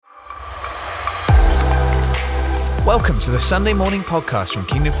Welcome to the Sunday morning podcast from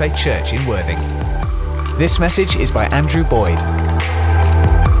Kingdom Faith Church in Worthing. This message is by Andrew Boyd.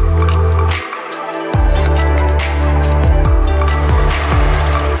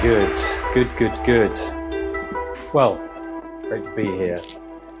 Good. Well, great to be here.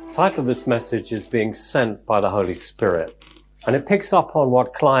 The title of this message is Being Sent by the Holy Spirit. And it picks up on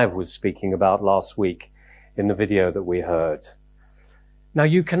what Clive was speaking about last week in the video that we heard. Now,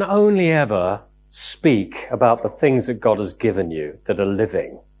 you can only ever speak about the things that God has given you that are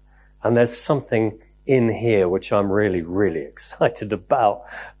living. And there's something in here which I'm really excited about,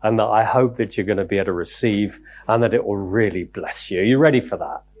 and that I hope that you're going to be able to receive and that it will really bless you. Are you ready for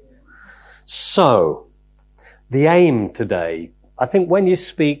that? So, the aim today, I think when you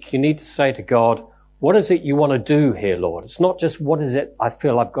speak, you need to say to God, what is it you want to do here, Lord? It's not just what is it I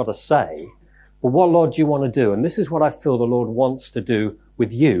feel I've got to say, but what, Lord, do you want to do? And this is what I feel the Lord wants to do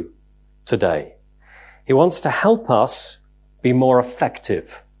with you today. He wants to help us be more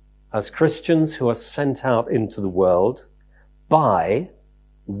effective as Christians who are sent out into the world by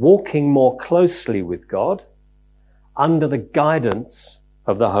walking more closely with God under the guidance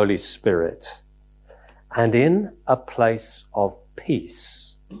of the Holy Spirit and in a place of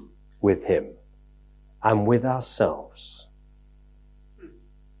peace with Him and with ourselves.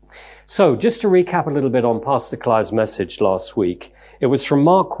 So, just to recap a little bit on Pastor Clive's message last week, it was from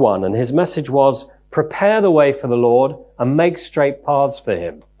Mark 1, and his message was, prepare the way for the Lord and make straight paths for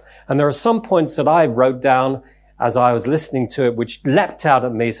Him. And there are some points that I wrote down as I was listening to it, which leapt out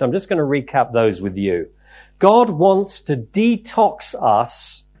at me, so I'm just going to recap those with you. God wants to detox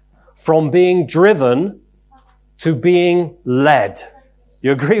us from being driven to being led.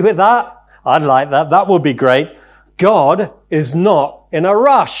 You agree with that? I'd like that. That would be great. God is not in a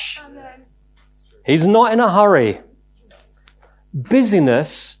rush. He's not in a hurry.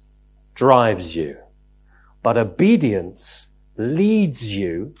 Busyness drives you, but obedience leads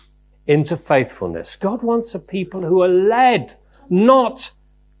you into faithfulness. God wants a people who are led, not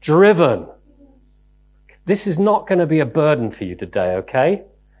driven. This is not going to be a burden for you today, okay?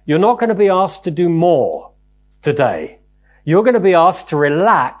 You're not going to be asked to do more today. You're going to be asked to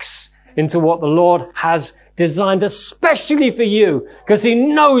relax into what the Lord has designed especially for you, because He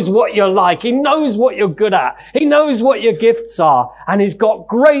knows what you're like. He knows what you're good at. He knows what your gifts are, and He's got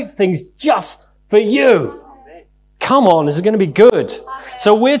great things just for you. Come on, this is going to be good.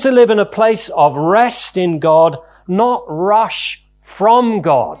 So we're to live in a place of rest in God, not rush from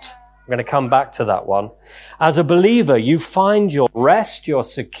God. I'm going to come back to that one. As a believer, you find your rest, your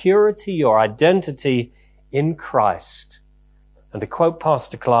security, your identity in Christ. And to quote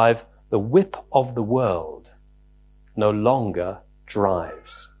Pastor Clive, the whip of the world no longer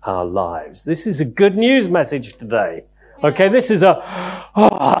drives our lives. This is a good news message today. Okay, this is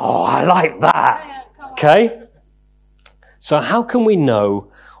I like that. Okay? So how can we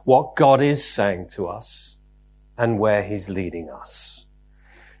know what God is saying to us and where He's leading us?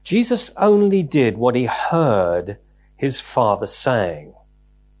 Jesus only did what He heard His Father saying.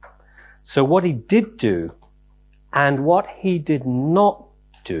 So what He did do and what He did not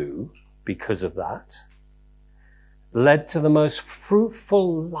do because of that led to the most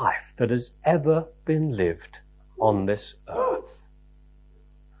fruitful life that has ever been lived on this earth.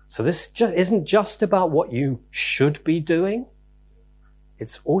 So this isn't just about what you should be doing.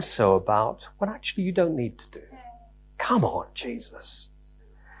 It's also about what actually you don't need to do. Come on, Jesus.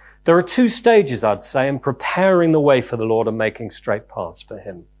 There are two stages, I'd say, in preparing the way for the Lord and making straight paths for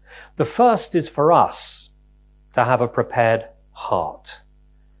Him. The first is for us to have a prepared heart.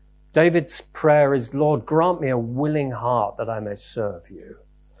 David's prayer is, Lord, grant me a willing heart that I may serve you.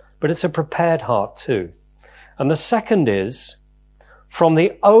 But it's a prepared heart too. And the second is, from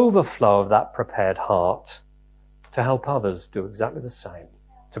the overflow of that prepared heart, to help others do exactly the same,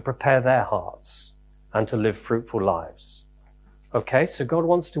 to prepare their hearts and to live fruitful lives. Okay, so God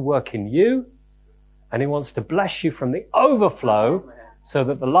wants to work in you, and He wants to bless you from the overflow so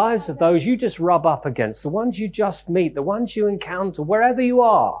that the lives of those you just rub up against, the ones you just meet, the ones you encounter, wherever you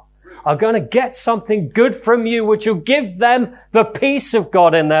are going to get something good from you, which will give them the peace of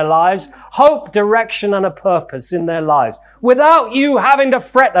God in their lives, hope, direction, and a purpose in their lives, without you having to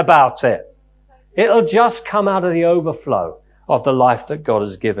fret about it. It'll just come out of the overflow of the life that God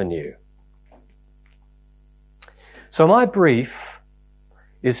has given you. So my brief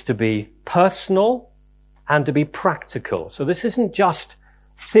is to be personal and to be practical. So this isn't just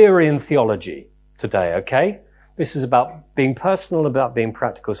theory and theology today, okay? This is about being personal, about being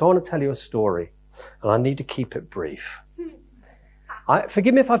practical. So I want to tell you a story, and I need to keep it brief.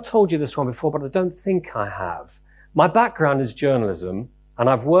 Forgive me if I've told you this one before, but I don't think I have. My background is journalism, and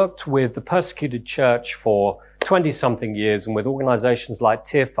I've worked with the persecuted church for 20-something years, and with organizations like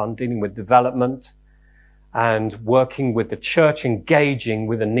Tear Fund dealing with development and working with the church, engaging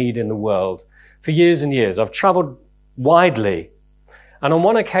with a need in the world for years and years. I've traveled widely. And on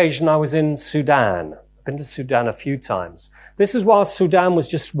one occasion, I was in Sudan. I've been to Sudan a few times. This is while Sudan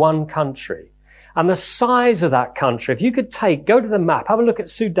was just one country. And the size of that country, if you could go to the map, have a look at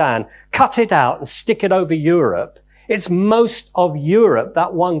Sudan, cut it out and stick it over Europe, it's most of Europe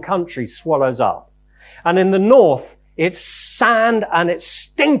that one country swallows up. And in the north, it's sand and it's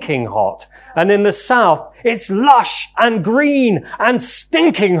stinking hot. And in the south, it's lush and green and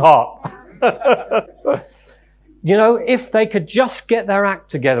stinking hot. You know, if they could just get their act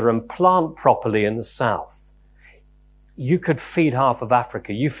together and plant properly in the south, you could feed half of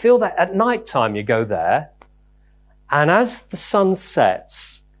Africa. You feel that at night time you go there, and as the sun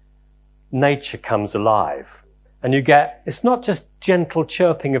sets, nature comes alive. And you get, it's not just gentle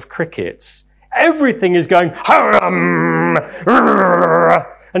chirping of crickets. Everything is going,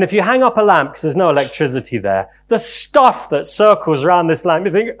 and if you hang up a lamp, because there's no electricity there, the stuff that circles around this lamp,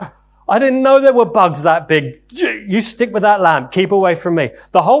 you think, I didn't know there were bugs that big. You stick with that lamp. Keep away from me.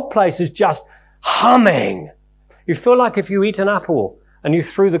 The whole place is just humming. You feel like if you eat an apple and you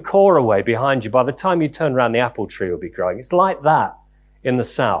threw the core away behind you, by the time you turn around, the apple tree will be growing. It's like that in the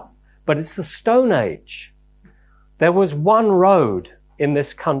south. But it's the Stone Age. There was one road in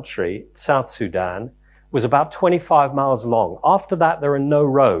this country, South Sudan, was about 25 miles long. After that, there are no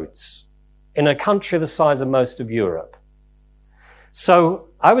roads in a country the size of most of Europe. So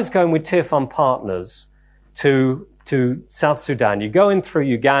I was going with Tear Fund partners to South Sudan. You go in through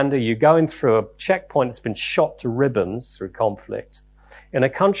Uganda, you go in through a checkpoint that's been shot to ribbons through conflict in a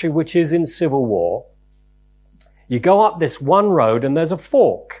country which is in civil war. You go up this one road and there's a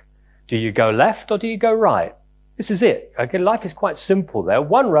fork. Do you go left or do you go right? This is it. Okay, life is quite simple there.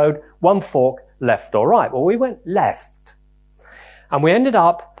 One road, one fork, left or right. Well, we went left. And we ended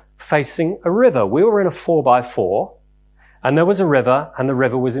up facing a river. We were in a 4x4. And there was a river, and the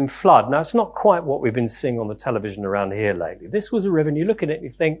river was in flood. Now, it's not quite what we've been seeing on the television around here lately. This was a river, and you look at it and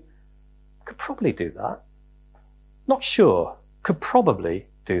you think, could probably do that. Not sure. Could probably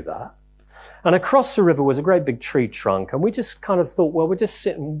do that. And across the river was a great big tree trunk, and we just kind of thought, well, we'll just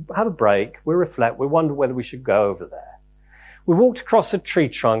sit and have a break. We'll reflect. We wonder whether we should go over there. We walked across the tree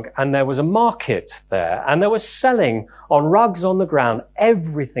trunk, and there was a market there, and they were selling on rugs on the ground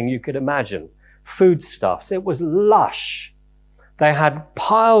everything you could imagine. Foodstuffs. It was lush. They had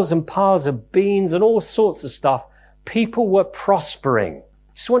piles and piles of beans and all sorts of stuff. People were prospering.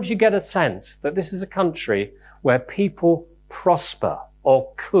 Just want you to get a sense that this is a country where people prosper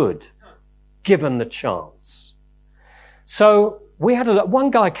or could, given the chance. So we had one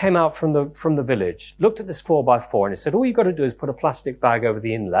guy came out from the village, looked at this 4x4 and he said, all you got to do is put a plastic bag over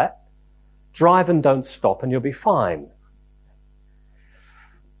the inlet, drive and don't stop and you'll be fine.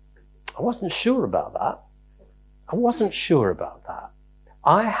 I wasn't sure about that.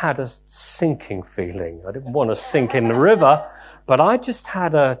 I had a sinking feeling. I didn't want to sink in the river, but I just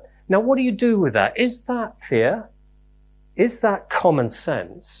had now what do you do with that? Is that fear? Is that common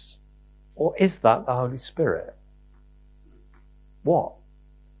sense? Or is that the Holy Spirit? What?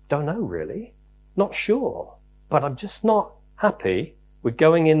 Don't know really. Not sure. But I'm just not happy with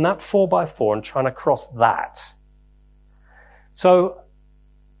going in that 4x4 and trying to cross that. So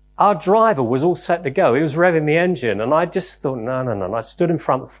our driver was all set to go. He was revving the engine, and I just thought, no. And I stood in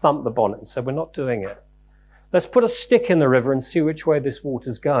front, thumped the bonnet and said, we're not doing it. Let's put a stick in the river and see which way this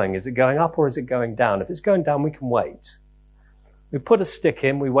water's going. Is it going up or is it going down? If it's going down, we can wait. We put a stick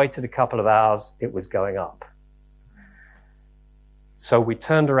in, we waited a couple of hours, it was going up. So we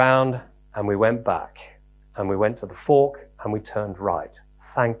turned around and we went back, and we went to the fork and we turned right.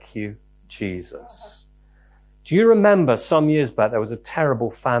 Thank you, Jesus. Do you remember some years back there was a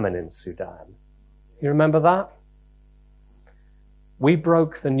terrible famine in Sudan? You remember that? We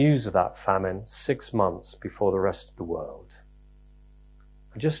broke the news of that famine 6 months before the rest of the world.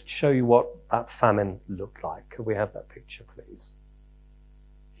 I'll just show you what that famine looked like. Could we have that picture, please?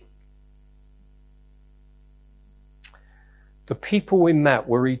 The people we met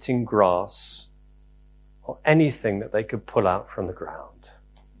were eating grass or anything that they could pull out from the ground.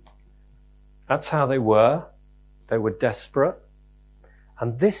 That's how they were. They were desperate.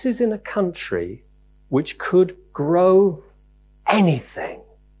 And this is in a country which could grow anything.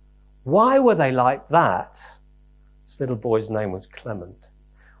 Why were they like that? This little boy's name was Clement.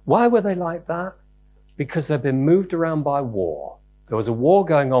 Why were they like that? Because they'd been moved around by war. There was a war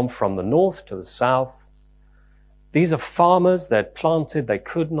going on from the north to the south. These are farmers, they'd planted, they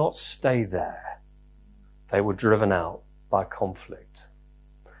could not stay there. They were driven out by conflict.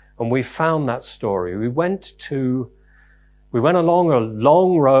 And we found that story. We went along a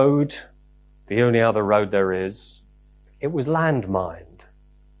long road, the only other road there is. It was landmined.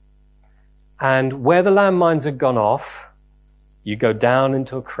 And where the landmines had gone off, you go down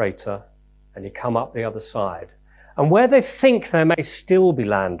into a crater and you come up the other side. And where they think there may still be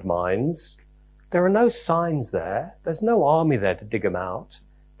landmines, there are no signs there. There's no army there to dig them out.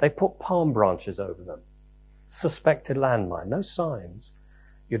 They put palm branches over them. Suspected landmine, no signs.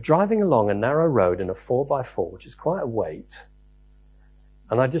 You're driving along a narrow road in a 4x4, which is quite a weight.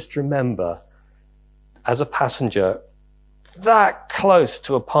 And I just remember, as a passenger, that close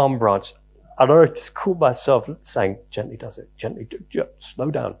to a palm branch, and I just caught myself saying, gently does it, gently,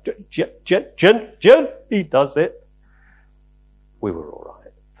 slow down, gently does it. We were all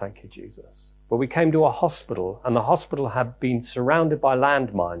right, thank you, Jesus. But we came to a hospital, and the hospital had been surrounded by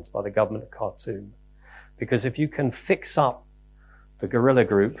landmines by the government of Khartoum. Because if you can fix up the guerrilla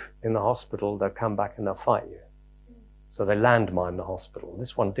group in the hospital, they'll come back and they'll fight you. So they landmine the hospital.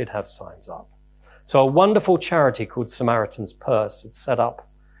 This one did have signs up. So a wonderful charity called Samaritan's Purse had set up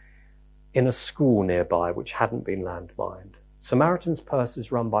in a school nearby which hadn't been landmined. Samaritan's Purse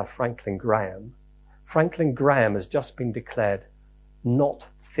is run by Franklin Graham. Franklin Graham has just been declared not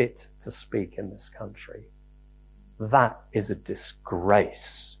fit to speak in this country. That is a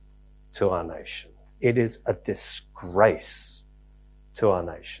disgrace to our nation. It is a disgrace to our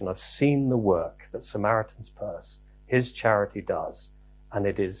nation. I've seen the work that Samaritan's Purse, his charity, does, and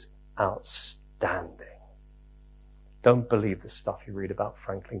it is outstanding. Don't believe the stuff you read about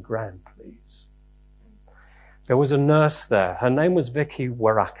Franklin Graham, please. There was a nurse there. Her name was Vicky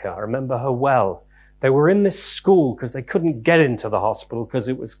Waraka. I remember her well. They were in this school because they couldn't get into the hospital because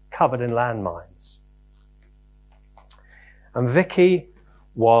it was covered in landmines. And Vicky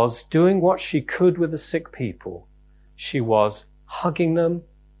was doing what she could with the sick people. She was hugging them,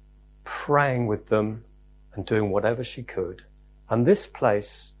 praying with them, and doing whatever she could. And this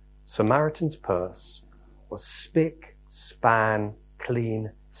place, Samaritan's Purse, was spick, span,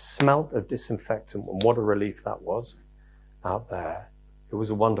 clean, smelt of disinfectant, and what a relief that was out there. It was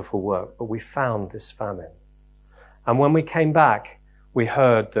a wonderful work, but we found this famine. And when we came back, we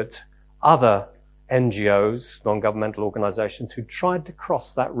heard that other NGOs, non-governmental organizations, who tried to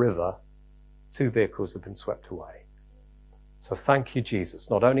cross that river, 2 vehicles have been swept away. So thank you, Jesus.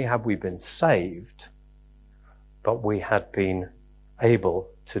 Not only have we been saved, but we had been able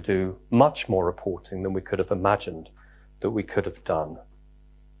to do much more reporting than we could have imagined that we could have done.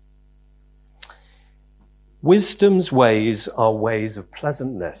 Wisdom's ways are ways of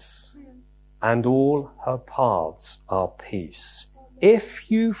pleasantness, and all her paths are peace.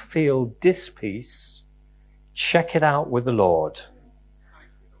 If you feel dispeace, check it out with the Lord.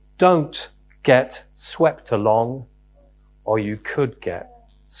 Don't get swept along, or you could get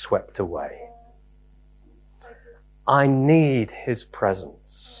swept away. I need his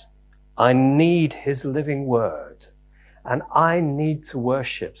presence. I need his living word. And I need to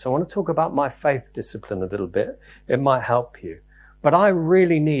worship. So I want to talk about my faith discipline a little bit. It might help you. But I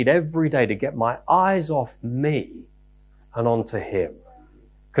really need every day to get my eyes off me and onto him.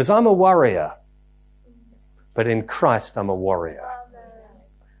 Because I'm a worrier. But in Christ, I'm a warrior.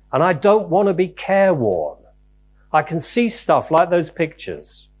 And I don't want to be careworn. I can see stuff like those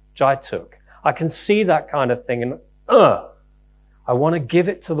pictures which I took. I can see that kind of thing and I want to give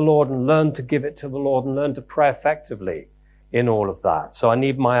it to the Lord and learn to give it to the Lord and learn to pray effectively in all of that. So I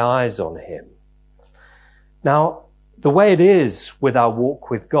need my eyes on him. Now, the way it is with our walk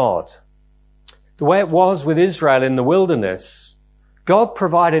with God, the way it was with Israel in the wilderness, God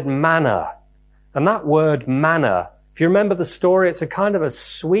provided manna. And that word manna, if you remember the story, it's a kind of a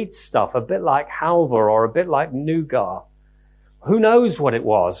sweet stuff, a bit like halva or a bit like nougat. Who knows what it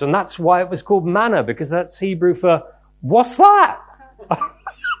was? And that's why it was called manna, because that's Hebrew for, what's that?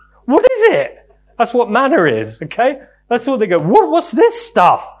 What is it? That's what manna is, okay? That's all they go, what's this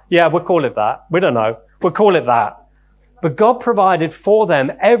stuff? Yeah, we'll call it that. We don't know. We'll call it that. But God provided for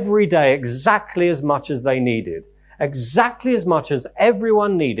them every day exactly as much as they needed. Exactly as much as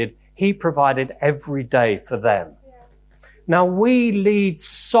everyone needed, he provided every day for them. Now, we lead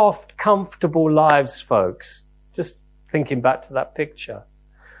soft, comfortable lives, folks. Just thinking back to that picture.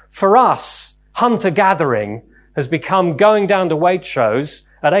 For us, hunter-gathering has become going down to Waitrose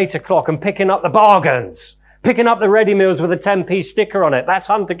at 8 o'clock and picking up the bargains, picking up the ready meals with a 10p sticker on it. That's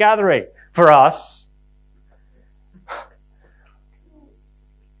hunter-gathering for us.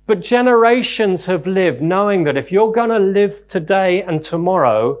 But generations have lived knowing that if you're going to live today and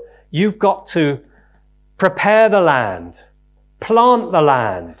tomorrow, you've got to prepare the land, plant the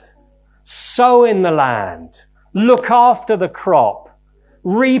land, sow in the land, look after the crop,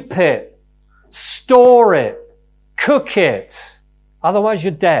 reap it, store it, cook it. Otherwise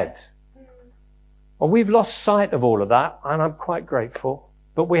you're dead. Well, we've lost sight of all of that, and I'm quite grateful,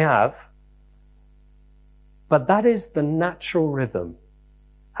 but we have. But that is the natural rhythm.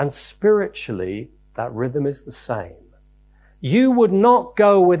 And spiritually, that rhythm is the same. You would not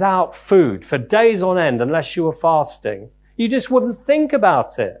go without food for days on end unless you were fasting. You just wouldn't think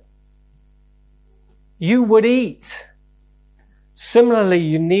about it. You would eat. Similarly,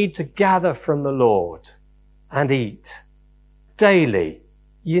 you need to gather from the Lord and eat daily.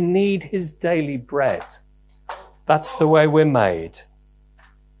 You need his daily bread. That's the way we're made.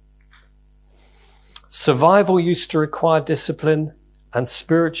 Survival used to require discipline, and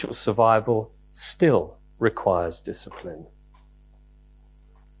spiritual survival still requires discipline.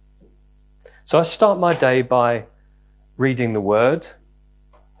 So I start my day by reading the Word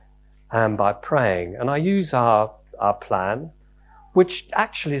and by praying. And I use our plan, which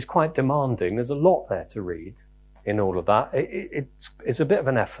actually is quite demanding. There's a lot there to read in all of that. It's a bit of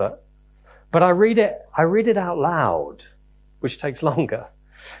an effort. But I read it out loud, which takes longer.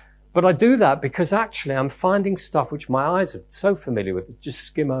 But I do that because actually I'm finding stuff which my eyes are so familiar with, just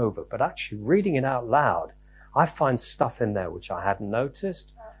skim over. But actually reading it out loud, I find stuff in there which I hadn't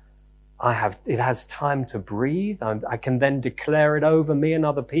noticed. It has time to breathe. I can then declare it over me and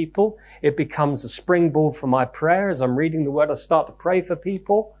other people. It becomes a springboard for my prayer. As I'm reading the Word, I start to pray for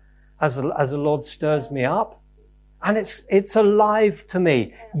people as the Lord stirs me up. And it's alive to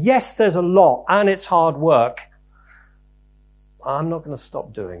me. Yes, there's a lot and it's hard work. I'm not going to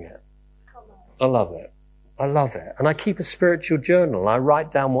stop doing it. I love it. I love it. And I keep a spiritual journal. I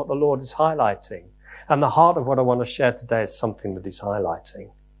write down what the Lord is highlighting. And the heart of what I want to share today is something that he's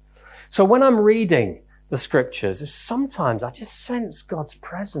highlighting. So when I'm reading the scriptures, sometimes I just sense God's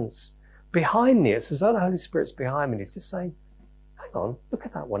presence behind me. It's as though the Holy Spirit's behind me. And he's just saying, hang on, look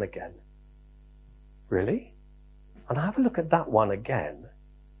at that one again. Really? And I have a look at that one again.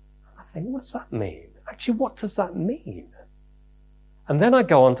 I think, what does that mean? Actually, what does that mean? And then I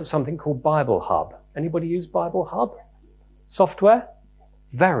go on to something called Bible Hub. Anybody use Bible Hub? Software?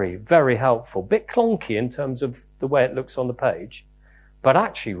 Very, very helpful. Bit clunky in terms of the way it looks on the page, but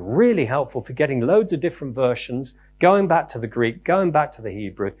actually really helpful for getting loads of different versions, going back to the Greek, going back to the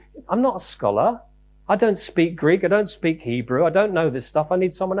Hebrew. I'm not a scholar. I don't speak Greek. I don't speak Hebrew. I don't know this stuff. I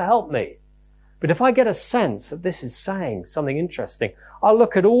need someone to help me. But if I get a sense that this is saying something interesting, I'll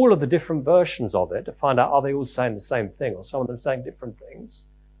look at all of the different versions of it to find out, are they all saying the same thing or some of them saying different things?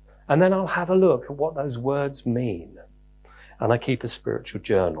 And then I'll have a look at what those words mean. And I keep a spiritual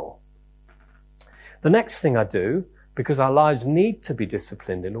journal. The next thing I do, because our lives need to be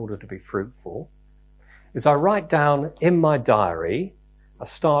disciplined in order to be fruitful, is I write down in my diary, I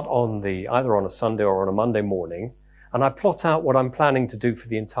start either on a Sunday or on a Monday morning, and I plot out what I'm planning to do for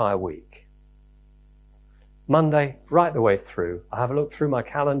the entire week. Monday, right the way through. I have a look through my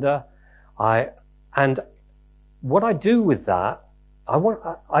calendar. And what I do with that,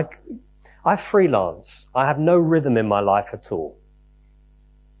 I freelance. I have no rhythm in my life at all.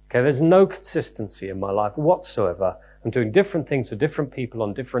 Okay, there's no consistency in my life whatsoever. I'm doing different things for different people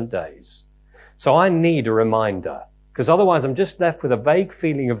on different days. So I need a reminder, because otherwise I'm just left with a vague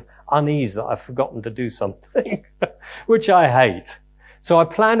feeling of unease that I've forgotten to do something, which I hate. So I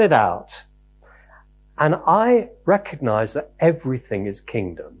plan it out. And I recognize that everything is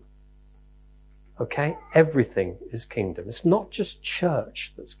kingdom. Okay? Everything is kingdom. It's not just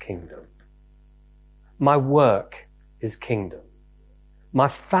church that's kingdom. My work is kingdom. My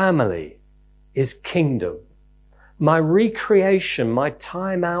family is kingdom. My recreation, my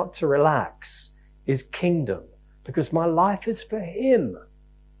time out to relax is kingdom, because my life is for him.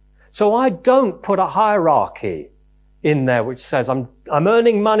 So I don't put a hierarchy in there which says I'm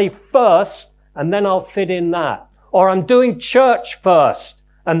earning money first and then I'll fit in that. Or I'm doing church first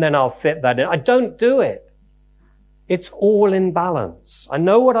and then I'll fit that in. I don't do it. It's all in balance. I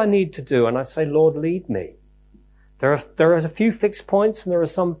know what I need to do and I say, Lord, lead me. There are a few fixed points and there are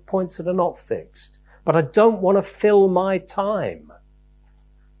some points that are not fixed. But I don't want to fill my time.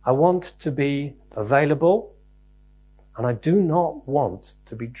 I want to be available and I do not want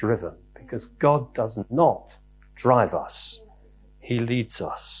to be driven, because God does not drive us. He leads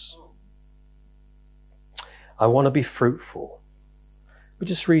us. I want to be fruitful. We'll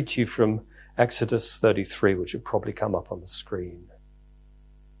just read to you from Exodus 33, which will probably come up on the screen.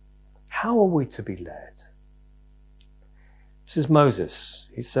 How are we to be led? This is Moses.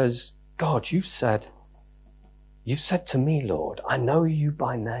 He says, God, you've said to me, Lord, I know you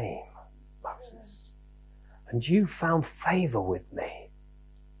by name, Moses, and you found favor with me.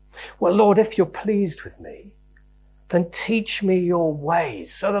 Well, Lord, if you're pleased with me, then teach me your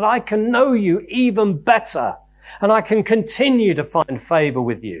ways so that I can know you even better and I can continue to find favor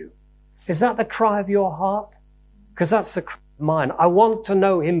with you. Is that the cry of your heart? Because that's the cry of mine. I want to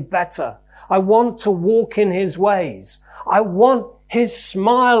know him better. I want to walk in his ways. I want his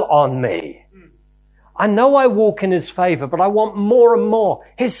smile on me. I know I walk in his favor, but I want more and more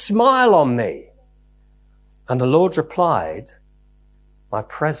his smile on me. And the Lord replied, my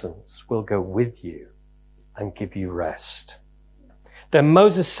presence will go with you and give you rest. Then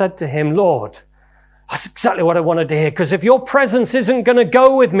Moses said to him, Lord, that's exactly what I wanted to hear, because if your presence isn't going to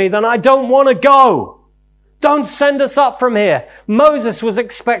go with me, then I don't want to go. Don't send us up from here. Moses was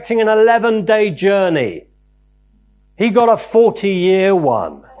expecting an 11-day journey. He got a 40-year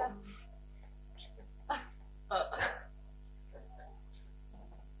one.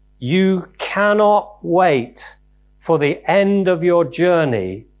 You cannot wait for the end of your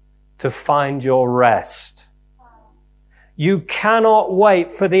journey to find your rest. You cannot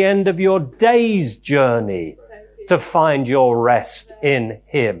wait for the end of your day's journey to find your rest in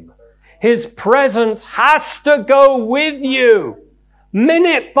him. His presence has to go with you,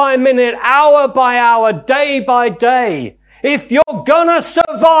 minute by minute, hour by hour, day by day. If you're gonna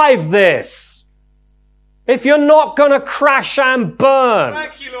survive this, if you're not gonna crash and burn,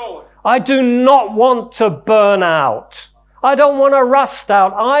 Thank you, Lord. I do not want to burn out. I don't want to rust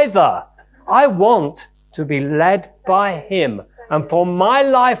out either. I want to be led by him and for my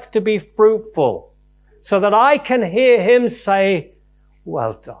life to be fruitful so that I can hear him say,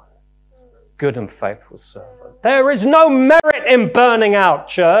 well done, good and faithful servant. There is no merit in burning out,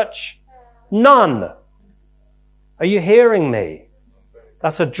 church. None. Are you hearing me?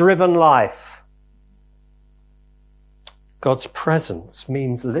 That's a driven life. God's presence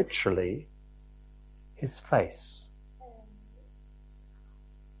means literally his face.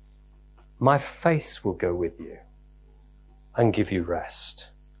 My face will go with you and give you rest.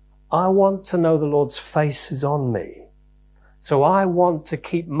 I want to know the Lord's face is on me. So I want to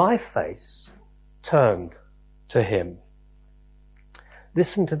keep my face turned to him.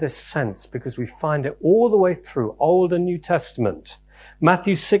 Listen to this sense because we find it all the way through Old and New Testament.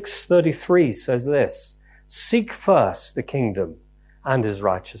 Matthew 6:33 says this, seek first the kingdom and his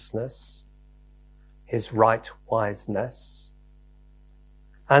righteousness, his right wiseness,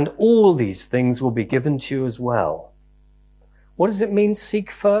 and all these things will be given to you as well. What does it mean,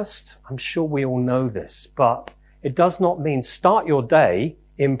 seek first? I'm sure we all know this, but it does not mean start your day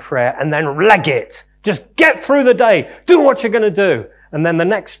in prayer and then leg it. Just get through the day, do what you're going to do, and then the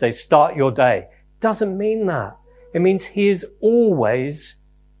next day start your day. It doesn't mean that. It means he is always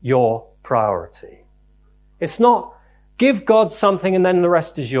your priority. It's not give God something and then the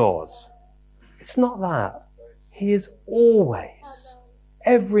rest is yours. It's not that. He is always,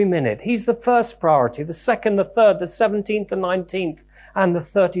 every minute. He's the first priority, the second, the third, the 17th, the 19th, and the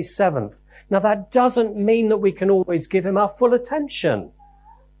 37th. Now that doesn't mean that we can always give him our full attention.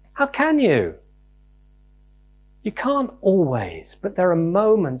 How can you? You can't always, but there are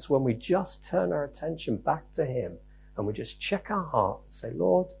moments when we just turn our attention back to him and we just check our heart and say,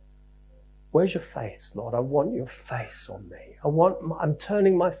 Lord, where's your face, Lord? I want your face on me. I'm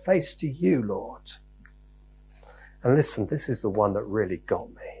turning my face to you, Lord. And listen, this is the one that really got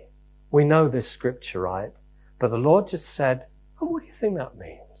me. We know this scripture, right? But the Lord just said, oh, what do you think that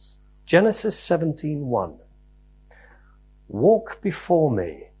means? Genesis 17:1. Walk before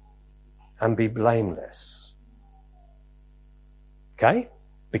me and be blameless. Okay?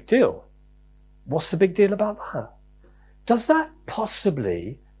 Big deal. What's the big deal about that? Does that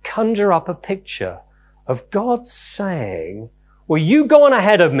possibly conjure up a picture of God saying, well, you go on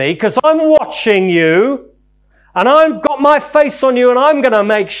ahead of me because I'm watching you and I've got my face on you and I'm going to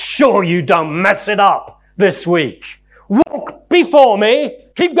make sure you don't mess it up this week. Walk before me.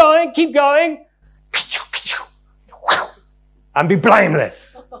 Keep going. And be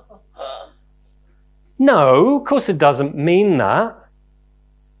blameless. No, of course it doesn't mean that.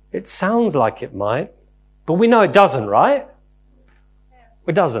 It sounds like it might, but we know it doesn't, right?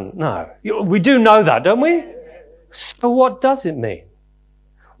 It doesn't, no. We do know that, don't we? So what does it mean?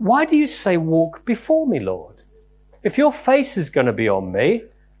 Why do you say walk before me, Lord? If your face is going to be on me,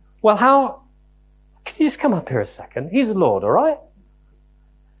 well, how? Can you just come up here a second? He's the Lord, all right?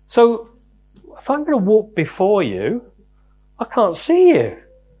 So if I'm going to walk before you, I can't see you.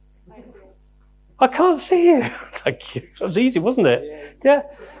 I can't see you. Thank you. That was easy, wasn't it? Yeah.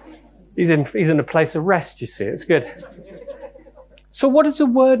 He's in a place of rest, you see. It's good. So what does the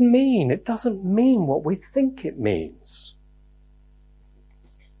word mean? It doesn't mean what we think it means.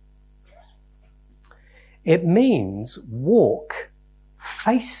 It means walk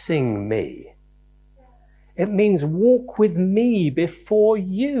facing me. It means walk with me before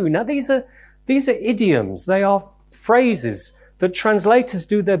you. Now, these are idioms. They are phrases that translators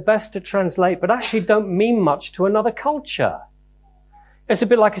do their best to translate, but actually don't mean much to another culture. It's a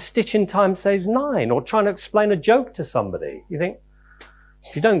bit like a stitch in time saves 9, or trying to explain a joke to somebody. You think,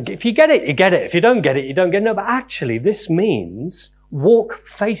 if you get it, you get it. If you don't get it, you don't get it. No, but actually this means walk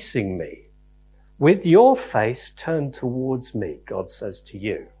facing me. With your face turned towards me, God says to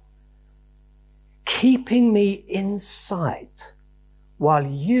you. Keeping me in sight while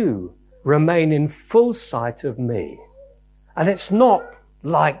you remain in full sight of me. And it's not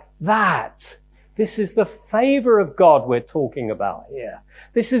like that. This is the favor of God we're talking about here.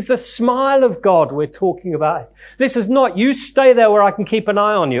 This is the smile of God we're talking about. This is not, you stay there where I can keep an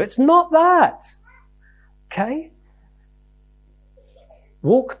eye on you. It's not that. Okay?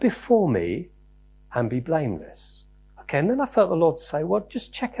 Walk before me and be blameless. Okay, and then I felt the Lord say, well,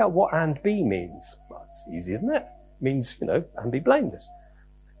 just check out what and be means. Well, it's easy, isn't it? It means, and be blameless.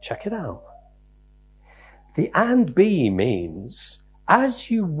 Check it out. The and be means,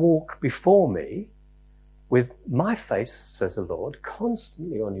 as you walk before me, with my face, says the Lord,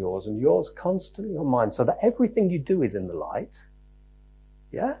 constantly on yours and yours constantly on mine, so that everything you do is in the light.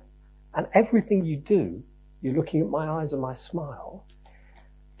 Yeah? And everything you do, you're looking at my eyes and my smile.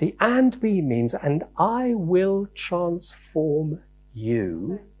 The and be means, and I will transform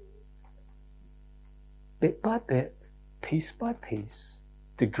you bit by bit, piece by piece,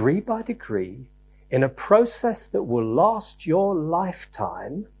 degree by degree, in a process that will last your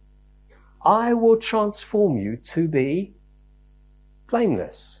lifetime. I will transform you to be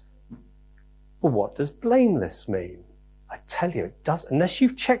blameless. Well, what does blameless mean? I tell you, it does, unless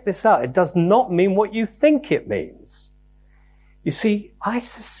you've checked this out, it does not mean what you think it means. You see, I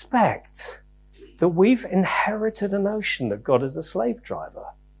suspect that we've inherited a notion that God is a slave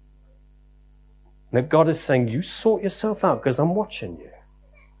driver. That God is saying, you sort yourself out because I'm watching you.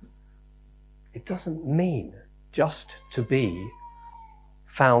 It doesn't mean just to be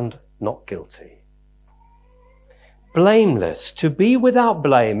found not guilty. Blameless, to be without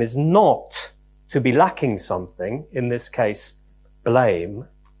blame, is not to be lacking something, in this case, blame.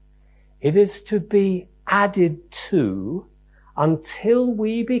 It is to be added to until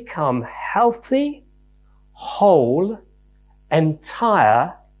we become healthy, whole,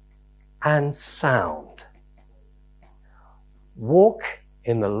 entire, and sound. Walk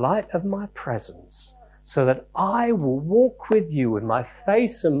in the light of my presence, so that I will walk with you with my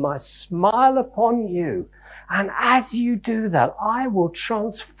face and my smile upon you. And as you do that, I will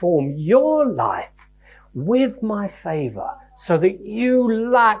transform your life with my favor, so that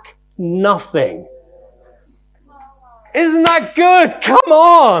you lack nothing. Isn't that good? Come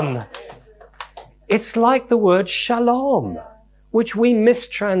on! It's like the word shalom, which we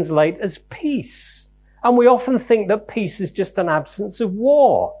mistranslate as peace. And we often think that peace is just an absence of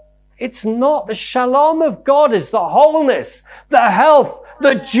war. It's not. The shalom of God is the wholeness, the health,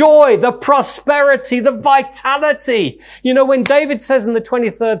 the joy, the prosperity, the vitality. You know, when David says in the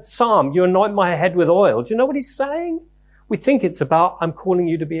 23rd Psalm, you anoint my head with oil, do you know what he's saying? We think it's about, I'm calling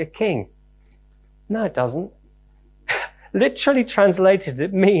you to be a king. No, it doesn't. Literally translated,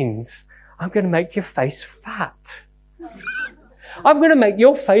 it means, I'm going to make your face fat. I'm going to make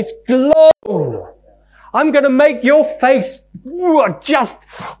your face glow. I'm going to make your face just...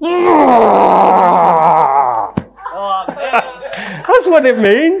 That's what it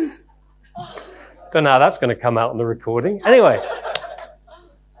means. Don't know how that's going to come out on the recording. Anyway.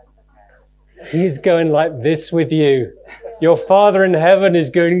 He's going like this with you. Your Father in heaven is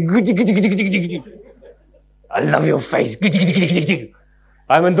going... I love your face.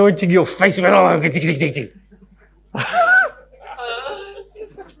 I'm anointing your face with...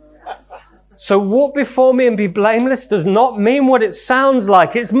 So walk before me and be blameless does not mean what it sounds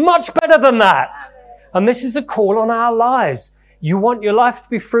like. It's much better than that. And this is a call on our lives. You want your life to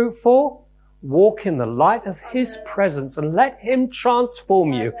be fruitful? Walk in the light of His presence and let Him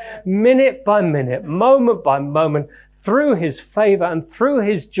transform you minute by minute, moment by moment, through His favor and through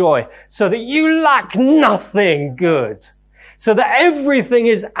His joy, so that you lack nothing good, so that everything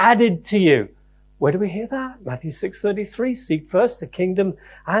is added to you. Where do we hear that? Matthew 6:33, seek first the kingdom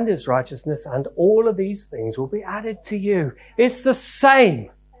and His righteousness, and all of these things will be added to you. It's the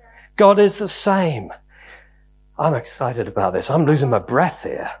same. God is the same. I'm excited about this. I'm losing my breath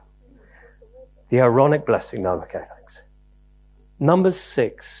here. The Aaronic blessing. No, okay, thanks. Numbers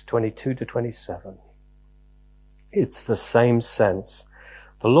 6:22-27. It's the same sense.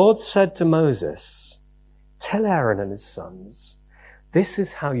 The Lord said to Moses, tell Aaron and his sons, this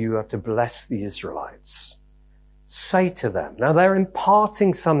is how you are to bless the Israelites. Say to them. Now they're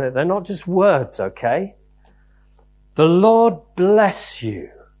imparting something. They're not just words, okay? The Lord bless you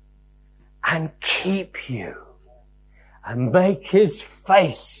and keep you and make his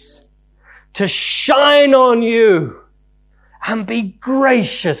face to shine on you and be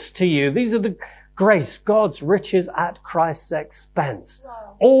gracious to you. These are the grace, God's riches at Christ's expense.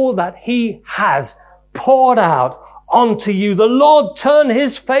 All that he has poured out onto you. The Lord turn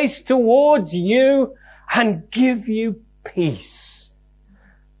his face towards you and give you peace.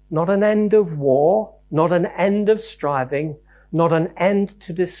 Not an end of war, not an end of striving, not an end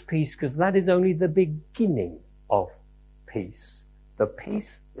to this peace, because that is only the beginning of peace. The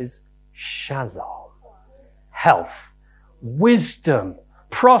peace is shalom, health, wisdom,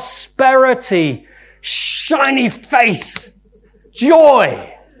 prosperity, shiny face,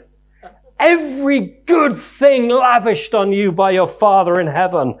 joy. Every good thing lavished on you by your Father in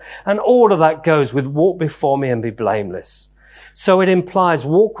heaven. And all of that goes with walk before me and be blameless. So it implies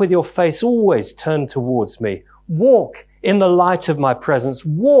walk with your face always turned towards me. Walk in the light of my presence.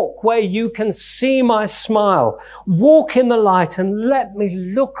 Walk where you can see my smile. Walk in the light and let me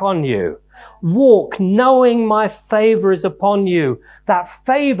look on you. Walk knowing my favor is upon you. That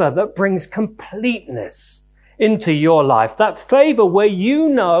favor that brings completeness into your life. That favor where you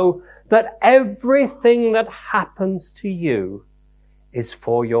know that everything that happens to you is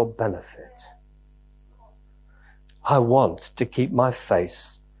for your benefit. I want to keep my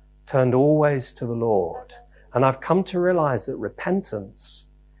face turned always to the Lord. And I've come to realize that repentance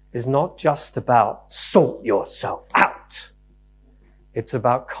is not just about sort yourself out. It's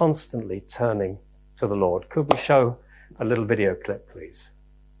about constantly turning to the Lord. Could we show a little video clip, please?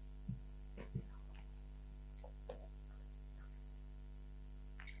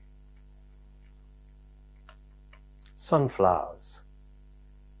 Sunflowers.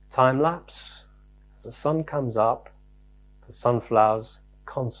 Time lapse. As the sun comes up, the sunflowers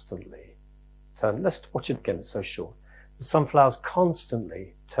constantly turn. Let's watch it again, it's so short. The sunflowers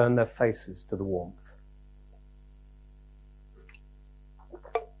constantly turn their faces to the warmth.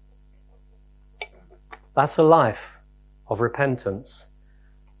 That's a life of repentance.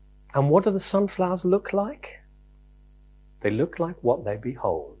 And what do the sunflowers look like? They look like what they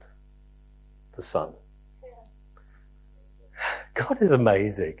behold, the sun. God is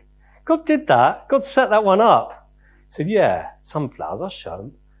amazing. God did that. God set that one up. He said, yeah, sunflowers, I'll show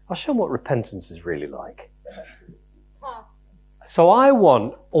them what repentance is really like. So I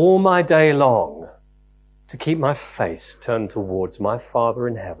want all my day long to keep my face turned towards my Father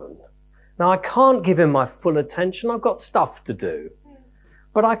in heaven. Now, I can't give him my full attention. I've got stuff to do.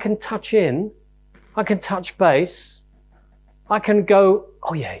 But I can touch in. I can touch base. I can go,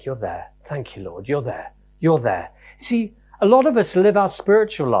 oh yeah, you're there. Thank you, Lord. You're there. You're there. See, a lot of us live our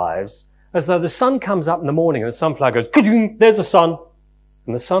spiritual lives as though the sun comes up in the morning and the sunflower goes, there's the sun.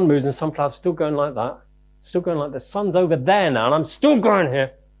 And the sun moves and the sunflower's still going like that. Still going like the sun's over there now and I'm still going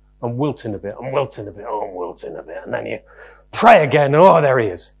here. I'm wilting a bit. I'm wilting a bit. Oh, I'm wilting a bit. And then you pray again. Oh, there he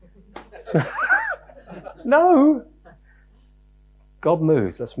is. No. God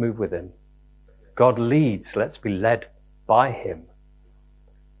moves. Let's move with him. God leads. Let's be led by him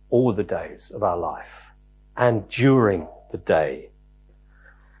all the days of our life and during the day.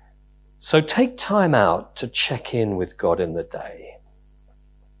 So take time out to check in with God in the day.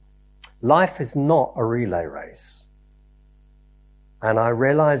 Life is not a relay race. And I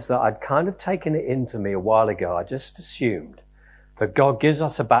realized that I'd kind of taken it into me a while ago. I just assumed that God gives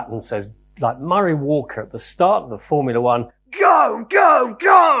us a baton and says, like Murray Walker at the start of the Formula One, go, go,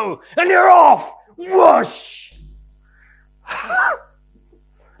 go, and you're off, whoosh.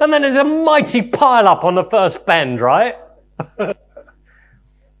 And then there's a mighty pile up on the first bend, right?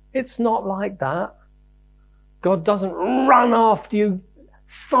 It's not like that. God doesn't run after you,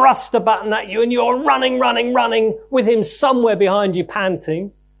 thrust a button at you, and you're running with him somewhere behind you,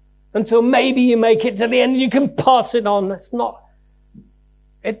 panting, until maybe you make it to the end and you can pass it on. That's not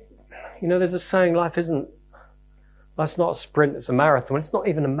it. You know, there's a saying, life's not a sprint, it's a marathon. It's not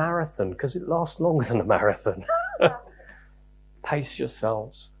even a marathon because it lasts longer than a marathon. Pace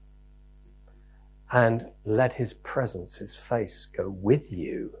yourselves and let his presence, his face, go with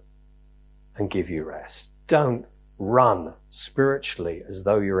you and give you rest. Don't run spiritually as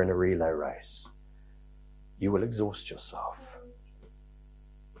though you're in a relay race. You will exhaust yourself.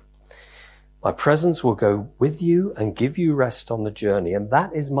 My presence will go with you and give you rest on the journey, and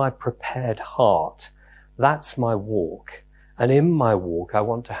that is my prepared heart. That's my walk. And in my walk, I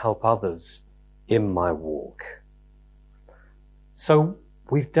want to help others in my walk. So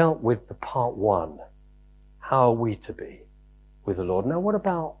we've dealt with the part one. How are we to be with the Lord? Now, what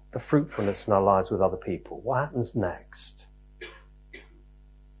about the fruitfulness in our lives with other people? What happens next?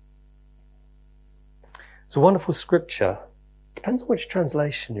 It's a wonderful scripture. Depends on which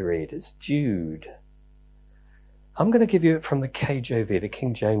translation you read. It's Jude. I'm going to give you it from the KJV, the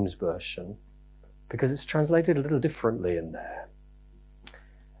King James Version, because it's translated a little differently in there. It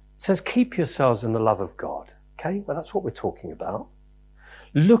says, keep yourselves in the love of God. Okay, well, that's what we're talking about.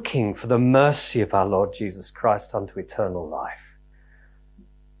 Looking for the mercy of our Lord Jesus Christ unto eternal life.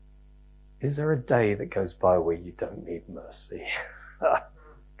 Is there a day that goes by where you don't need mercy?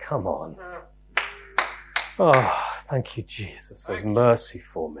 Come on. Oh, thank you, Jesus. There's mercy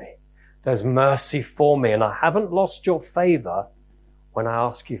for me. There's mercy for me. And I haven't lost your favor when I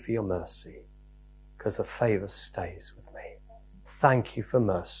ask you for your mercy, because the favor stays with me. Thank you for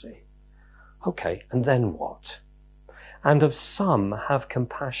mercy. Okay, and then what? And of some have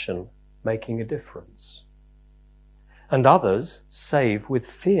compassion, making a difference. And others save with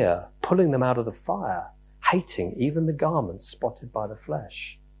fear, pulling them out of the fire, hating even the garments spotted by the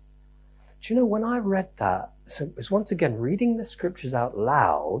flesh. Do you know, when I read that, so it was once again reading the scriptures out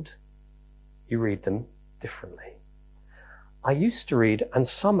loud, you read them differently. I used to read, and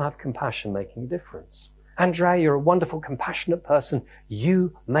some have compassion, making a difference. Andrea, you're a wonderful, compassionate person.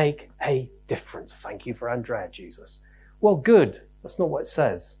 You make a difference. Thank you for Andrea, Jesus. Well, good. That's not what it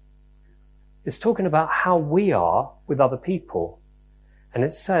says. It's talking about how we are with other people. And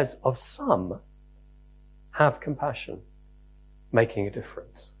it says, of some have compassion, making a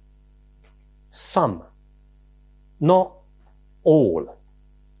difference. Some. Not all.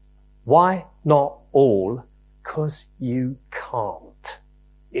 Why not all? Because you can't.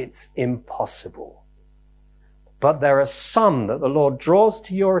 It's impossible. But there are some that the Lord draws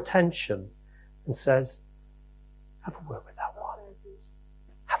to your attention and says, have a word with that one.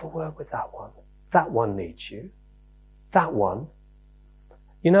 Have a word with that one. That one needs you. That one.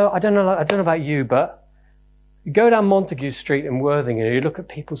 You know, I don't know about you, but you go down Montague Street in Worthing and you look at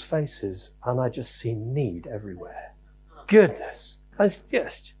people's faces and I just see need everywhere. Goodness.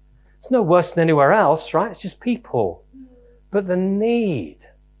 It's no worse than anywhere else, right? It's just people. But the need.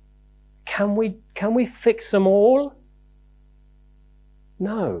 Can we fix them all?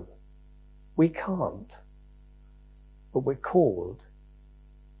 No, we can't. But we're called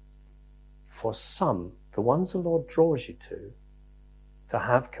for some, the ones the Lord draws you to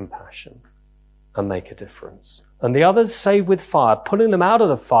have compassion and make a difference. And the others save with fire, pulling them out of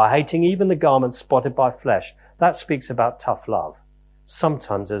the fire, hating even the garments spotted by flesh. That speaks about tough love.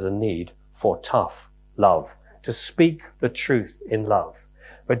 Sometimes there's a need for tough love, to speak the truth in love.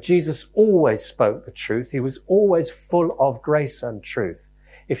 But Jesus always spoke the truth. He was always full of grace and truth.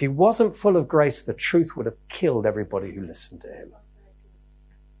 If he wasn't full of grace, the truth would have killed everybody who listened to him.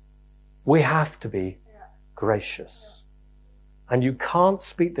 We have to be gracious. And you can't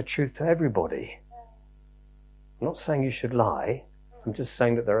speak the truth to everybody. I'm not saying you should lie. I'm just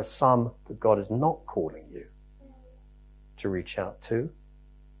saying that there are some that God is not calling you to reach out to.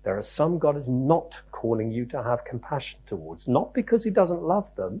 There are some God is not calling you to have compassion towards, not because he doesn't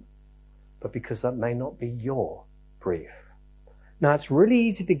love them, but because that may not be your brief. Now, it's really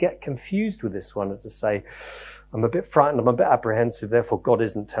easy to get confused with this one and to say, I'm a bit frightened, I'm a bit apprehensive, therefore God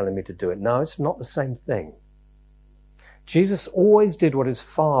isn't telling me to do it. No, it's not the same thing. Jesus always did what his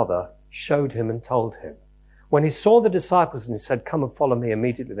Father showed him and told him. When he saw the disciples and he said, come and follow me,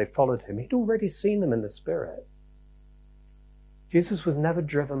 immediately they followed him. He'd already seen them in the Spirit. Jesus was never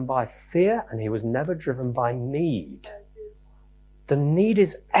driven by fear and he was never driven by need. The need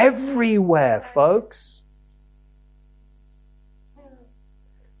is everywhere, folks.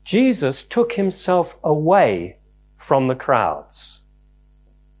 Jesus took himself away from the crowds.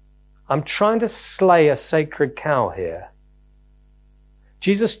 I'm trying to slay a sacred cow here.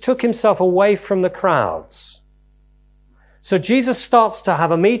 Jesus took himself away from the crowds. So Jesus starts to have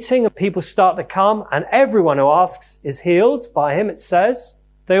a meeting and people start to come and everyone who asks is healed by him, it says.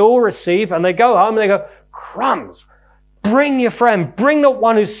 They all receive and they go home and they go, crumbs, bring your friend, bring that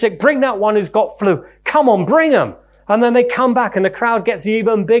one who's sick, bring that one who's got flu. Come on, bring them. And then they come back and the crowd gets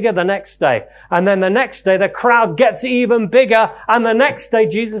even bigger the next day. And then the next day the crowd gets even bigger and the next day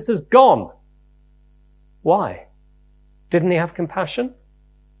Jesus is gone. Why? Didn't he have compassion?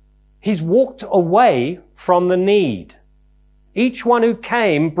 He's walked away from the need. Each one who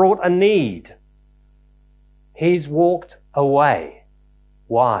came brought a need. He's walked away.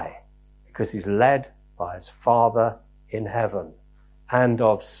 Why? Because he's led by his Father in heaven. And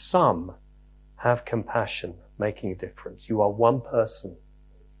of some have compassion, making a difference. You are one person.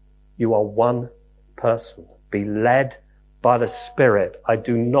 You are one person. Be led by the Spirit. I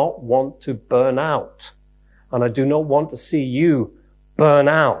do not want to burn out. And I do not want to see you burn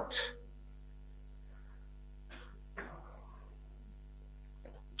out.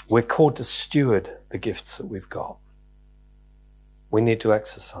 We're called to steward the gifts that we've got. We need to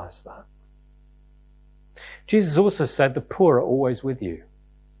exercise that. Jesus also said, the poor are always with you.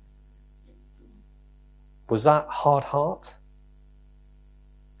 Was that hard heart?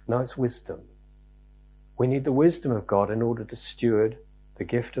 No, it's wisdom. We need the wisdom of God in order to steward the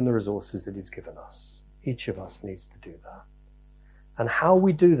gift and the resources that he's given us. Each of us needs to do that. And how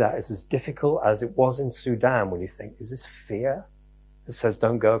we do that is as difficult as it was in Sudan when you think, is this fear that says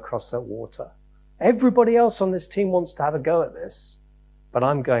don't go across that water? Everybody else on this team wants to have a go at this. But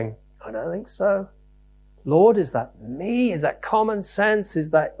I'm going, I don't think so. Lord, is that me? Is that common sense? Is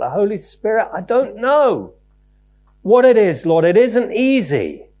that the Holy Spirit? I don't know what it is, Lord. It isn't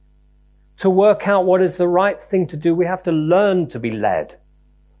easy to work out what is the right thing to do. We have to learn to be led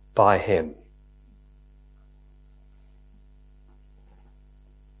by him.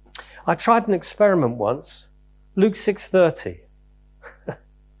 I tried an experiment once. Luke 6:30.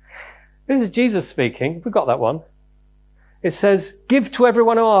 This is Jesus speaking. We've got that one. It says, give to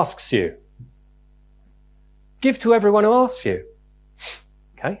everyone who asks you. Give to everyone who asks you.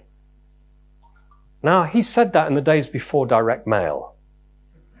 Okay? Now, he said that in the days before direct mail.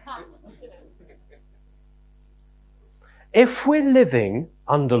 If we're living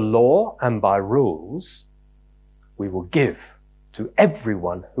under law and by rules, we will give to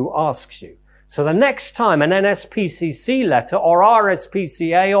everyone who asks you. So the next time an NSPCC letter or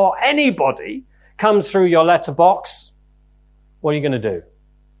RSPCA or anybody comes through your letterbox, what are you going to do?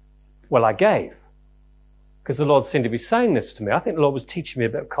 Well, I gave. Because the Lord seemed to be saying this to me. I think the Lord was teaching me a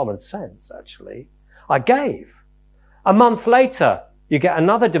bit of common sense, actually. I gave. A month later, you get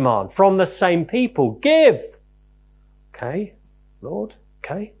another demand from the same people. Give. Okay, Lord,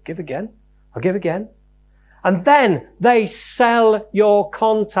 okay, give again. I'll give again. And then they sell your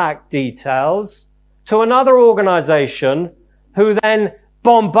contact details to another organization who then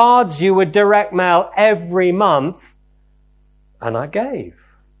bombards you with direct mail every month. And I gave.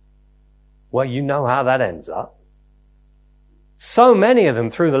 Well, you know how that ends up. So many of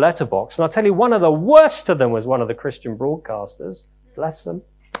them through the letterbox. And I'll tell you, one of the worst of them was one of the Christian broadcasters. Bless them.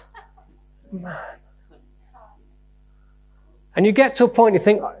 Man. And you get to a point you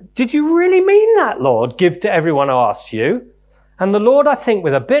think, did you really mean that, Lord? Give to everyone who asks you. And the Lord, I think,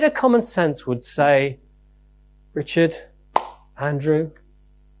 with a bit of common sense would say, Richard, Andrew,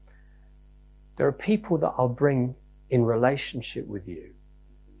 there are people that I'll bring in relationship with you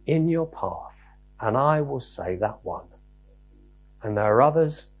in your path, and I will say that one. And there are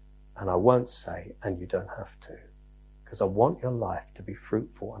others, and I won't say, and you don't have to. Because I want your life to be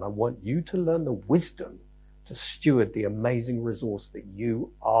fruitful, and I want you to learn the wisdom to steward the amazing resource that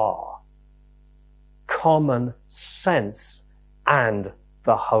you are. Common sense and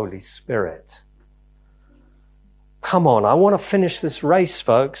the Holy Spirit. Come on, I want to finish this race,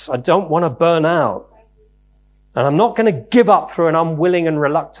 folks. I don't want to burn out. And I'm not going to give up through an unwilling and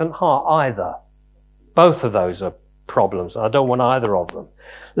reluctant heart either. Both of those are problems. I don't want either of them.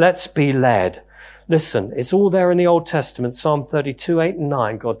 Let's be led. Listen, it's all there in the Old Testament. Psalm 32, 8 and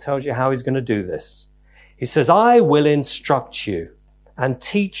 9. God tells you how he's going to do this. He says, I will instruct you and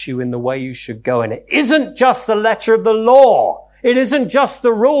teach you in the way you should go. And it isn't just the letter of the law. It isn't just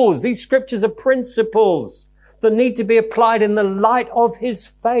the rules. These scriptures are principles that need to be applied in the light of his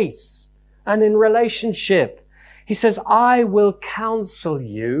face and in relationship. He says, I will counsel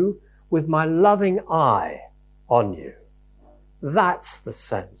you with my loving eye on you. That's the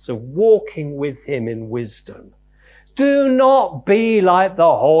sense of walking with him in wisdom. Do not be like the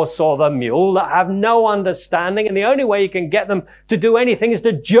horse or the mule that have no understanding, and the only way you can get them to do anything is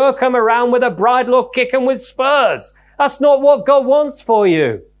to jerk them around with a bridle or kick them with spurs. That's not what God wants for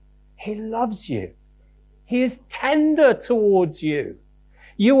you. He loves you. He is tender towards you.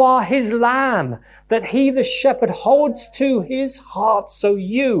 You are his lamb that he, the shepherd, holds to his heart so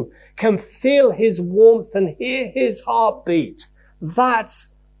you can feel his warmth and hear his heartbeat. That's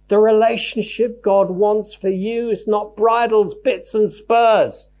the relationship God wants for you. It's not bridles, bits and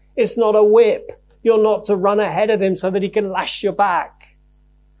spurs. It's not a whip. You're not to run ahead of him so that he can lash your back.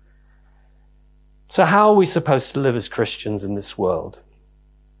 So how are we supposed to live as Christians in this world?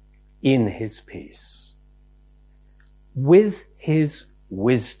 In his peace. With his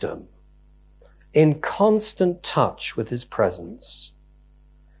wisdom. In constant touch with his presence.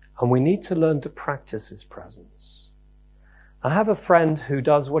 And we need to learn to practice his presence. I have a friend who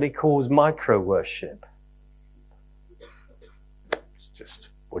does what he calls micro-worship. It's just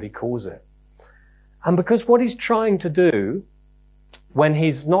what he calls it. And because what he's trying to do when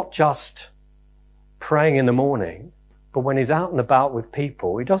he's not just praying in the morning, but when he's out and about with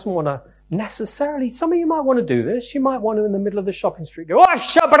people, he doesn't want to necessarily, some of you might want to do this. You might want to, in the middle of the shopping street, go,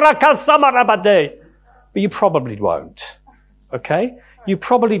 "Ashabarakasamarabade," but you probably won't. Okay? You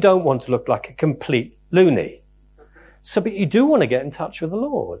probably don't want to look like a complete loony. So, but you do want to get in touch with the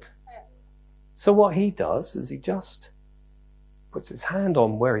Lord. So what he does is he just puts his hand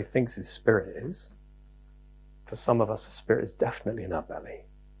on where he thinks his spirit is. For some of us, the spirit is definitely in our belly.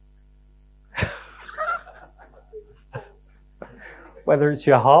 Whether it's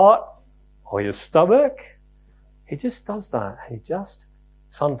your heart or your stomach, he just does that.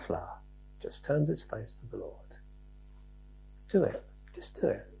 Sunflower, just turns its face to the Lord. Do it. Just do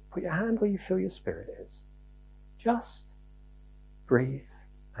it. Put your hand where you feel your spirit is. Just breathe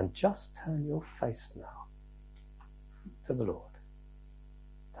and just turn your face now to the Lord.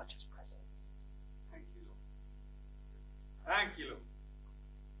 Touch his presence. Thank you, Lord. Thank you,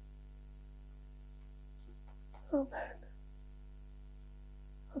 Lord. Amen.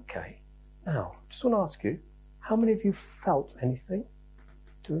 Okay. Now, just want to ask you, how many of you felt anything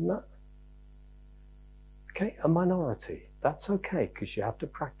doing that? Okay, a minority. That's okay, because you have to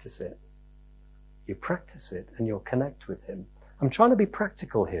practice it. You practice it and you'll connect with him. I'm trying to be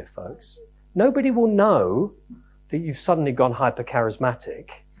practical here, folks. Nobody will know that you've suddenly gone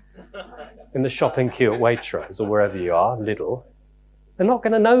hyper-charismatic in the shopping queue at Waitrose or wherever you are, Lidl. They're not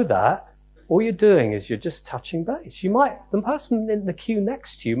going to know that. All you're doing is you're just touching base. The person in the queue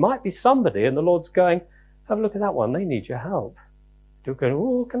next to you might be somebody and the Lord's going, have a look at that one, they need your help. You're going,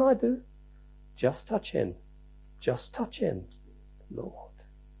 oh, what can I do? Just touch in. Just touch in, Lord.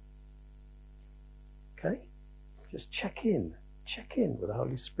 Okay? Just check in with the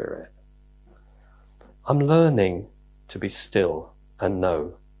Holy Spirit. I'm learning to be still and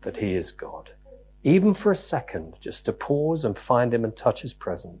know that he is God. Even for a second, just to pause and find him and touch his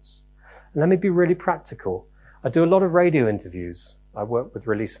presence. And let me be really practical. I do a lot of radio interviews. I work with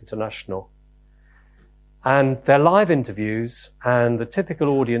Release International. And they're live interviews, and the typical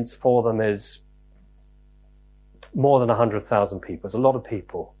audience for them is more than 100,000 people. It's a lot of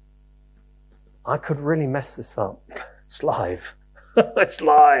people. I could really mess this up. It's live. It's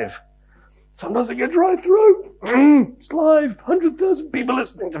live. Sometimes I get dry throat. It's live. 100,000 people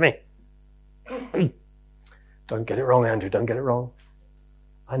listening to me. Don't get it wrong, Andrew. Don't get it wrong.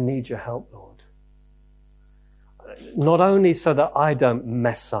 I need your help, Lord. Not only so that I don't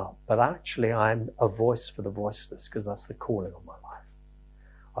mess up, but actually I'm a voice for the voiceless, because that's the calling of my life.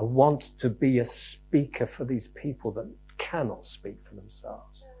 I want to be a speaker for these people that cannot speak for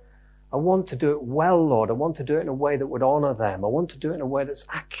themselves. I want to do it well, Lord. I want to do it in a way that would honor them. I want to do it in a way that's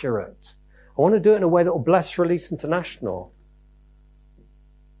accurate. I want to do it in a way that will bless Release International.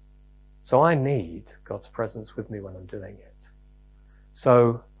 So I need God's presence with me when I'm doing it.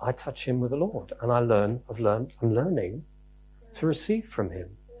 So I touch him with the Lord, and I'm learning to receive from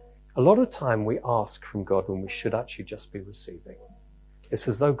him. A lot of time we ask from God when we should actually just be receiving. It's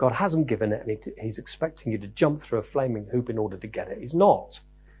as though God hasn't given it and he's expecting you to jump through a flaming hoop in order to get it. He's not.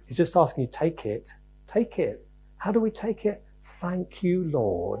 He's just asking you, take it. Take it. How do we take it? Thank you,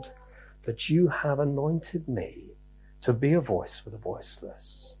 Lord, that you have anointed me to be a voice for the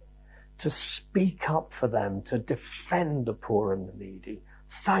voiceless, to speak up for them, to defend the poor and the needy.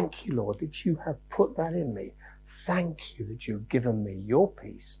 Thank you, Lord, that you have put that in me. Thank you that you've given me your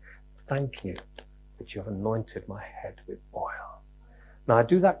peace. Thank you that you have anointed my head with oil. Now, I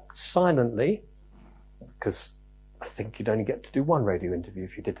do that silently because I think you'd only get to do one radio interview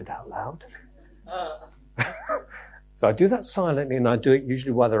if you did it out loud. So I do that silently, and I do it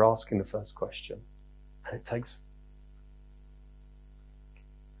usually while they're asking the first question. And it takes...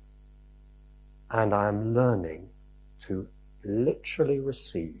 And I am learning to literally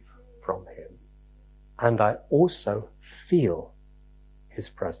receive from him. And I also feel his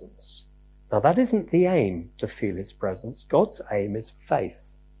presence. Now, that isn't the aim, to feel his presence. God's aim is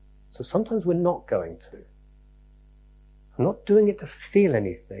faith. So sometimes we're not going to. I'm not doing it to feel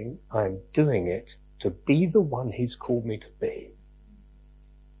anything. I'm doing it to be the one he's called me to be.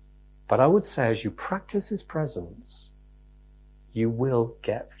 But I would say, as you practice his presence, you will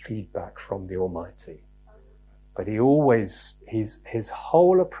get feedback from the Almighty. But his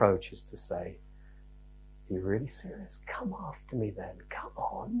whole approach is to say, are you really serious? Come after me then.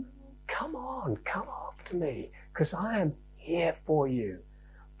 Come on, come after me, because I am here for you.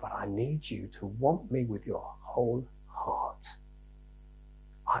 But I need you to want me with your whole heart.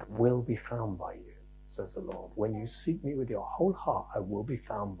 I will be found by you, says the Lord. When you seek me with your whole heart, I will be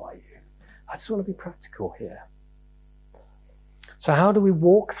found by you. I just want to be practical here. So how do we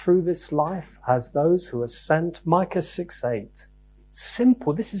walk through this life as those who are sent? Micah 6:8.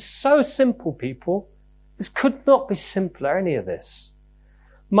 Simple. This is so simple, people. This could not be simpler, any of this.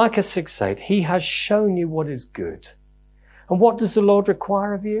 Micah 6:8, he has shown you what is good. And what does the Lord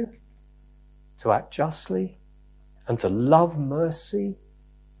require of you? To act justly and to love mercy.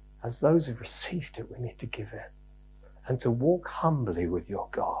 As those who've received it, we need to give it. And to walk humbly with your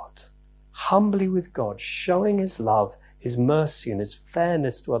God. Humbly with God, showing his love, his mercy and his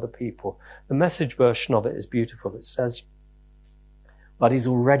fairness to other people. The Message version of it is beautiful. It says, but he's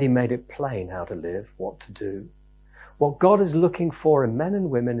already made it plain how to live, what to do. What God is looking for in men and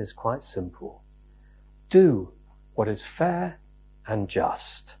women is quite simple. Do what is fair and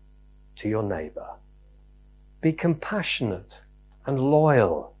just to your neighbor. Be compassionate and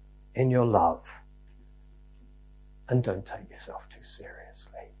loyal in your love. And don't take yourself too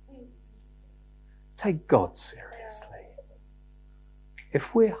seriously. Take God seriously.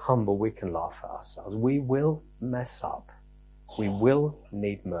 If we're humble, we can laugh at ourselves. We will mess up. We will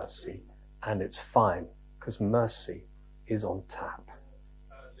need mercy. And it's fine, because mercy is on tap.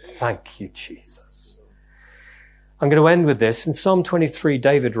 Thank you, Jesus. I'm going to end with this. In Psalm 23,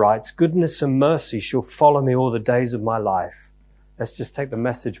 David writes, goodness and mercy shall follow me all the days of my life. Let's just take the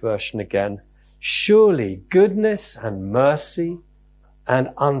Message version again. Surely goodness and mercy and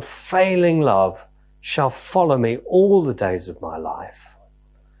unfailing love shall follow me all the days of my life.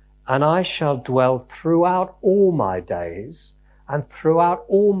 And I shall dwell throughout all my days and throughout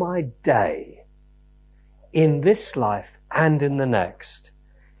all my day, in this life and in the next,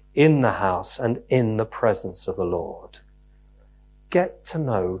 in the house and in the presence of the Lord. Get to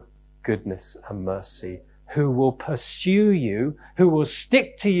know goodness and mercy, who will pursue you, who will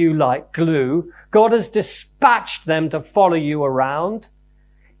stick to you like glue. God has dispatched them to follow you around.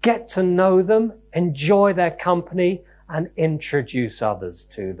 Get to know them, enjoy their company, and introduce others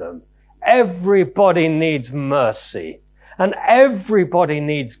to them. Everybody needs mercy, and everybody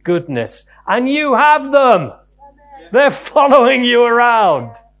needs goodness, and you have them. They're following you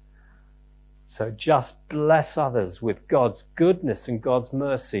around. So just bless others with God's goodness and God's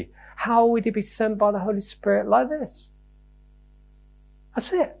mercy. How would you be sent by the Holy Spirit like this?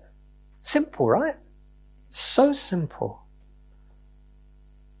 That's it. Simple, right? So simple.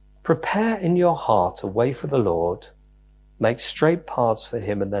 Prepare in your heart a way for the Lord, make straight paths for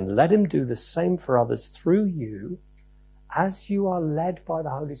him, and then let him do the same for others through you as you are led by the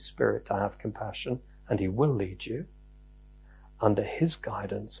Holy Spirit to have compassion, and he will lead you under his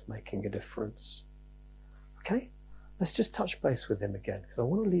guidance, making a difference. Okay? Let's just touch base with him again, because I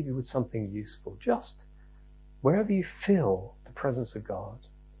want to leave you with something useful. Just wherever you feel the presence of God,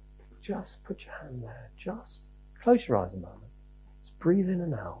 just put your hand there. Just close your eyes a moment. Just breathe in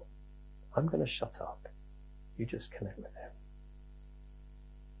and out. I'm going to shut up. You just connect with him.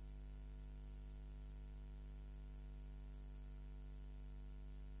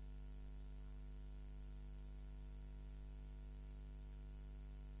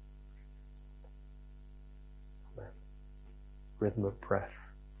 Amen. Rhythm of breath.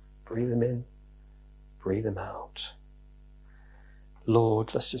 Breathe him in. Breathe him out.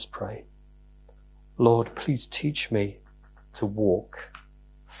 Lord, let's just pray. Lord, please teach me to walk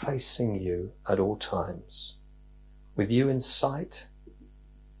facing you at all times, with you in sight,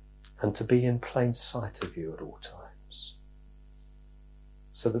 and to be in plain sight of you at all times,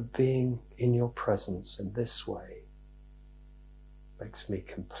 so that being in your presence in this way makes me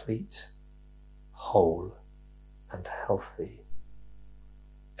complete, whole, and healthy,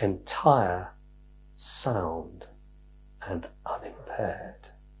 entire, sound, and unimpaired,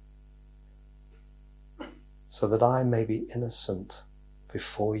 so that I may be innocent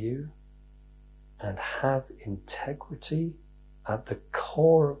before you and have integrity at the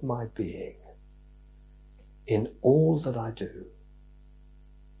core of my being in all that I do,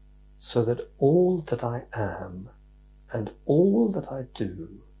 so that all that I am and all that I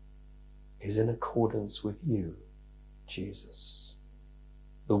do is in accordance with you, Jesus,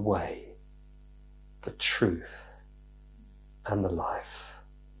 the way, the truth, and the life.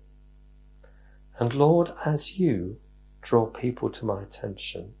 And Lord, as you draw people to my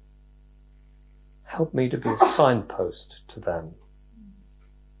attention, help me to be a signpost to them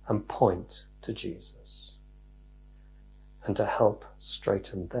and point to Jesus, and to help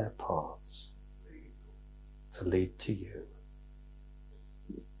straighten their paths to lead to you.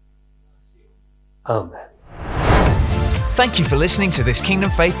 Amen. Thank you for listening to this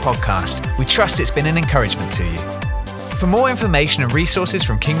Kingdom Faith podcast. We trust it's been an encouragement to you. For more information and resources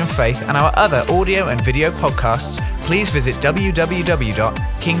from Kingdom Faith and our other audio and video podcasts, please visit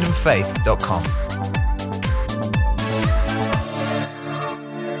www.kingdomfaith.com.